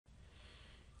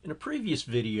In a previous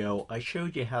video, I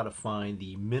showed you how to find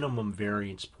the minimum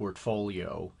variance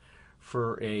portfolio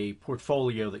for a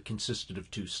portfolio that consisted of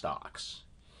two stocks.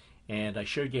 And I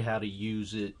showed you how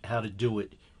to do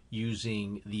it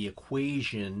using the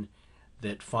equation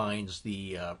that finds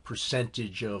the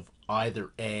percentage of either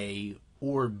A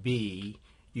or B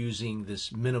using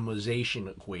this minimization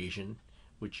equation,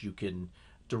 which you can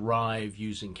derive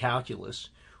using calculus,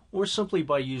 or simply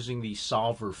by using the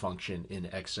solver function in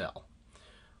Excel.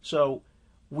 So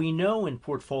we know in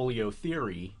portfolio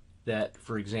theory that,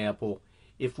 for example,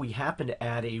 if we happen to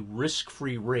add a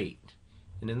risk-free rate,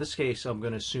 and in this case I'm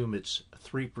going to assume it's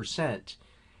 3%,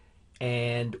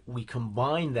 and we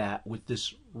combine that with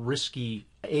this risky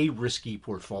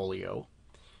portfolio,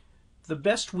 the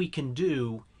best we can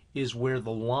do is where the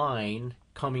line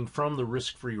coming from the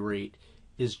risk-free rate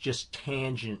is just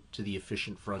tangent to the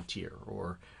efficient frontier,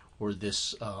 or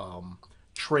this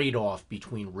trade-off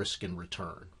between risk and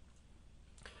return.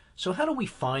 So how do we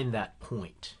find that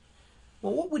point?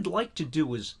 Well, what we'd like to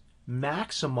do is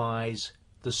maximize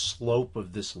the slope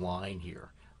of this line here,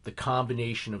 the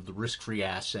combination of the risk-free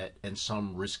asset and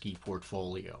some risky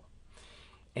portfolio.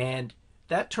 And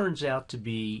that turns out to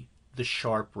be the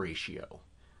Sharpe ratio.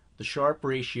 The Sharpe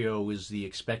ratio is the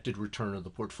expected return of the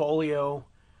portfolio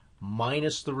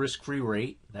minus the risk-free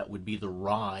rate, that would be the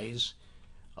rise,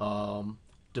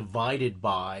 divided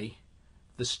by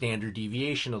the standard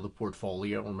deviation of the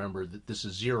portfolio. Remember that this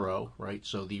is 0, right?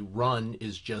 So the run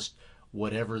is just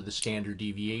whatever the standard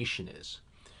deviation is.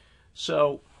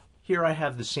 So here I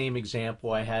have the same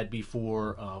example I had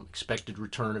before, expected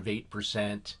return of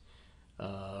 8%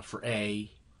 for A,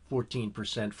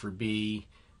 14% for B,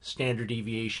 standard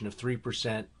deviation of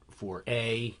 3% for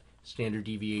A, standard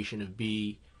deviation of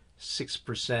B,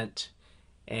 6%,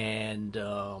 and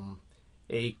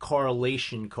a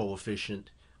correlation coefficient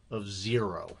of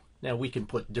 0. Now we can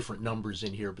put different numbers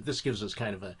in here, but this gives us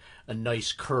kind of a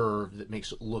nice curve that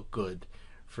makes it look good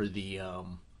for the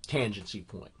tangency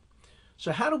point.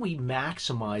 So how do we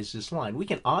maximize this line? We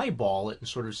can eyeball it and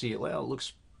sort of see it, well, it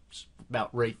looks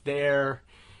about right there,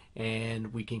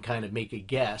 and we can kind of make a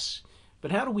guess.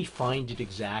 But how do we find it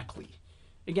exactly?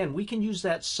 Again, we can use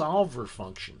that solver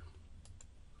function.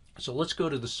 So let's go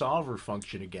to the solver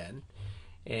function again.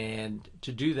 And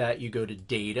to do that, you go to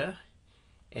Data,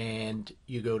 and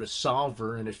you go to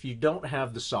Solver. And if you don't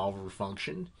have the solver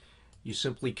function, you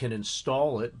simply can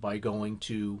install it by going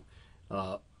to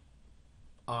File,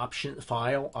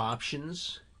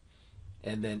 Options,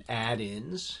 and then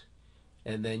Add-ins.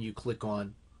 And then you click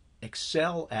on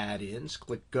Excel Add-ins,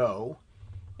 click Go,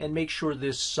 and make sure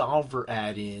this solver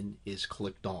add-in is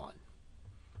clicked on.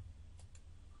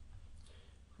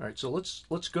 All right, so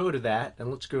let's go to that, and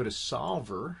let's go to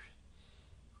Solver.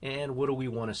 And what do we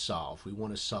want to solve? We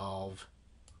want to solve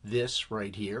this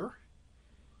right here.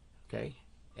 Okay,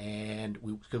 and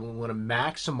we want to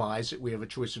maximize it. We have a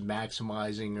choice of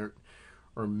maximizing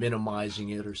or minimizing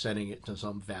it or setting it to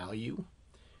some value.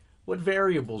 What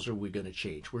variables are we going to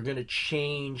change? We're going to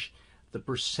change the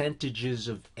percentages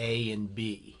of A and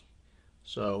B.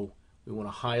 So we want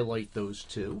to highlight those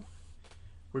two.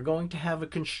 We're going to have a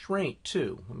constraint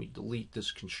too. Let me delete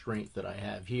this constraint that I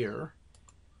have here.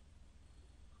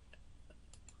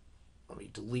 Let me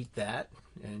delete that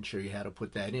and show you how to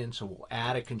put that in. So we'll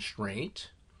add a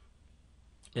constraint.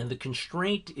 And the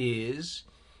constraint is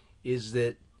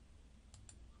that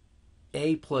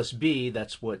A plus B,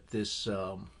 that's what this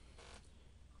the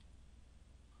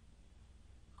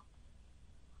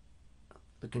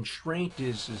constraint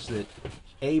is that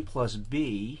A plus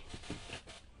B,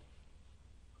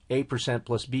 A%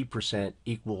 plus B%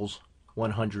 equals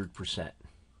 100%.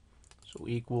 So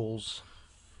equals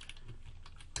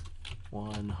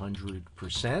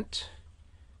 100%.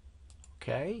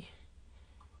 Okay.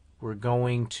 We're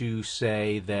going to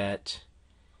say that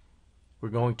we're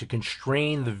going to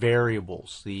constrain the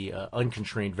variables, the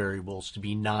unconstrained variables, to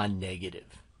be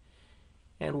non-negative.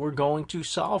 And we're going to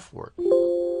solve for it.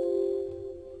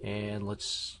 And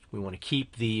we want to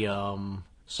keep the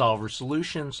solver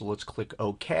solution, so let's click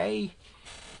OK.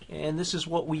 And this is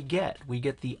what we get. We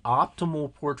get the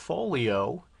optimal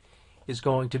portfolio is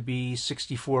going to be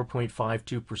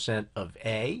 64.52% of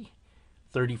A,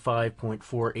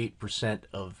 35.48%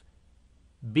 of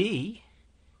B.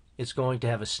 It's going to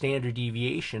have a standard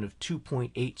deviation of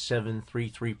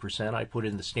 2.8733%. I put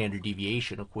in the standard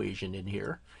deviation equation in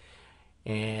here.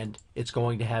 And it's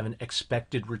going to have an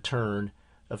expected return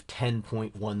of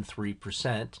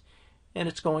 10.13%, and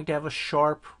it's going to have a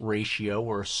Sharpe ratio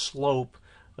or a slope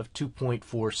of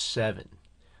 2.47.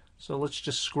 So let's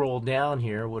just scroll down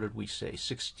here. What did we say?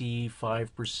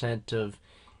 65% of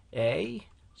A,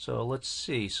 So let's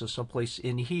see. So someplace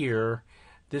in here,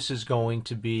 this is going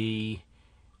to be,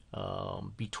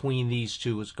 between these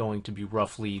two is going to be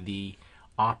roughly the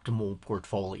optimal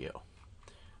portfolio.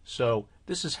 So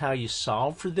this is how you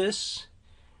solve for this.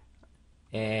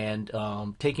 And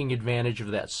taking advantage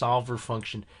of that solver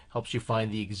function helps you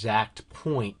find the exact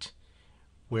point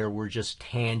where we're just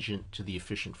tangent to the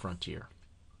efficient frontier.